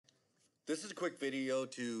This is a quick video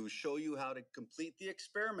to show you how to complete the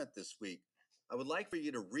experiment this week. I would like for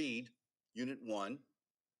you to read Unit 1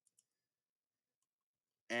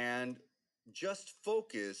 and just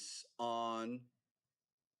focus on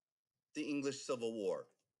the English Civil War.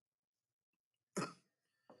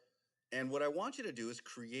 And what I want you to do is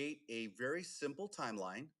create a very simple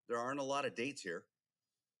timeline. There aren't a lot of dates here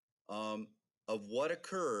um, of what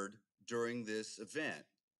occurred during this event.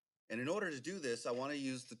 And in order to do this, I want to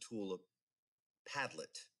use the tool of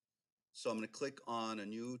Padlet. So I'm going to click on a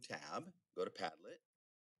new tab, go to Padlet,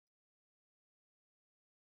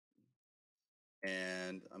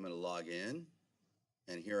 and I'm going to log in.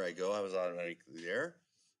 And here I go. I was automatically there.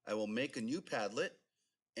 I will make a new Padlet.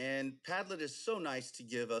 And Padlet is so nice to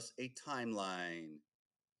give us a timeline.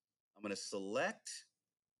 I'm going to select,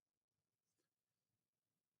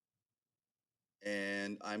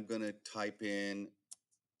 and I'm going to type in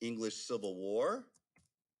English Civil War.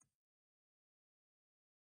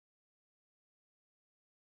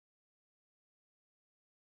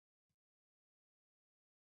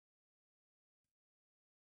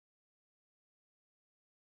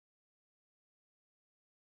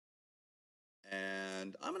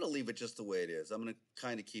 And I'm going to leave it just the way it is. I'm going to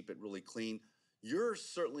kind of keep it really clean. You're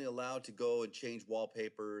certainly allowed to go and change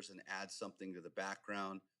wallpapers and add something to the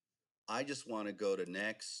background. I just want to go to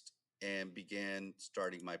next and begin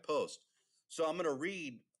starting my post. So I'm going to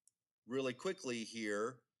read really quickly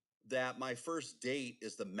here that my first date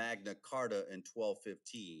is the Magna Carta in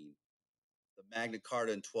 1215. The Magna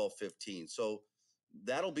Carta in 1215. So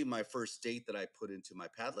that'll be my first date that I put into my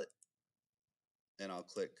Padlet. And I'll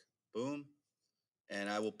click boom. And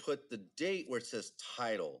I will put the date where it says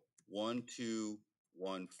title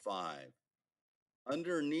 1215.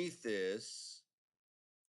 Underneath this,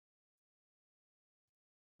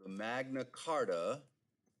 the Magna Carta,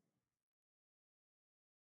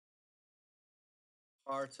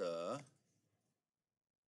 Carta,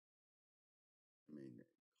 Magna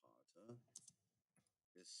Carta,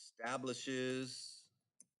 establishes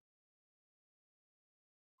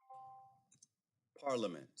parliaments.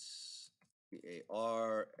 Parliament.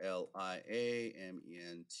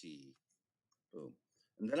 Boom.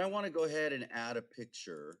 And then I want to go ahead and add a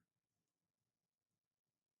picture,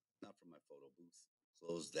 not from my photo booth.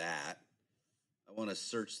 Close that. I want to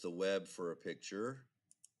search the web for a picture.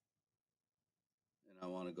 And I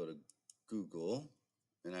want to go to Google.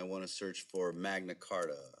 And I want to search for Magna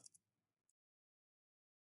Carta.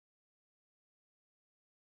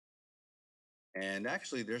 And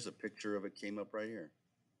actually, there's a picture of it came up right here.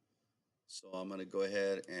 So I'm going to go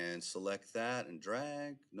ahead and select that and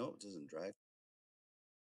drag. No, it doesn't drag.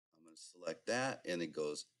 I'm going to select that and it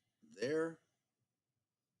goes there.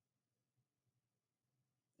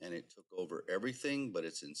 And it took over everything, but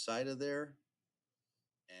it's inside of there.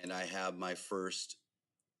 And I have my first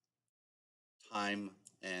time,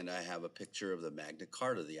 and I have a picture of the Magna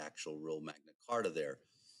Carta, the actual real Magna Carta there.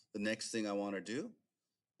 The next thing I want to do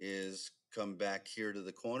is come back here to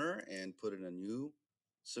the corner and put in a new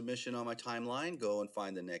submission on my timeline, go and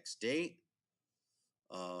find the next date.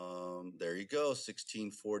 There you go,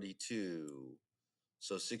 1642.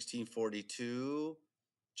 So 1642,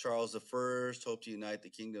 Charles I hoped to unite the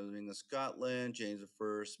kingdom of England, Scotland. James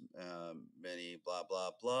I, many blah,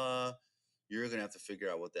 blah, blah. You're going to have to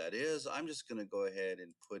figure out what that is. I'm just going to go ahead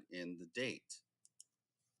and put in the date.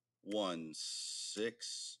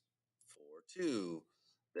 1642.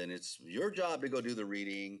 Then it's your job to go do the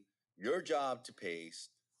reading, your job to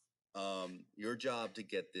paste, your job to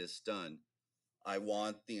get this done. I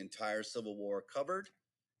want the entire Civil War covered.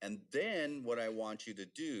 And then what I want you to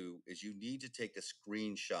do is you need to take a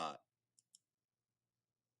screenshot.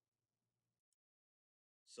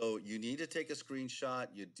 So you need to take a screenshot.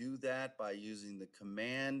 You do that by using the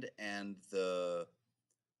command and the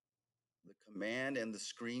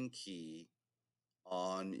screen key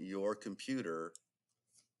on your computer.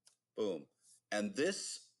 Boom. And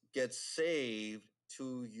this gets saved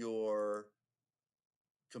to your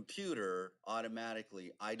computer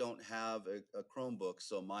automatically. I don't have a Chromebook,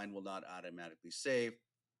 so mine will not automatically save,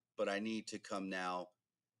 but I need to come now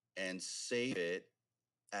and save it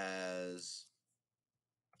as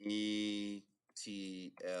ETL,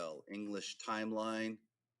 English Timeline.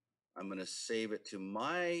 I'm going to save it to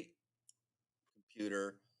my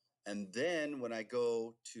computer. And then when I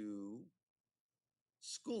go to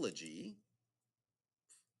Schoology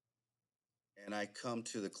and I come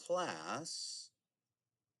to the class,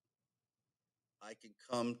 I can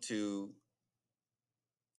come to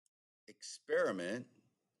experiment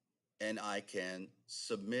and I can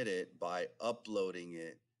submit it by uploading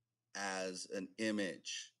it as an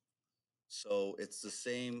image. So it's the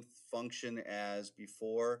same function as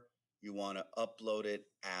before. You want to upload it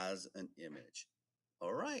as an image.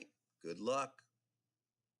 All right. Good luck.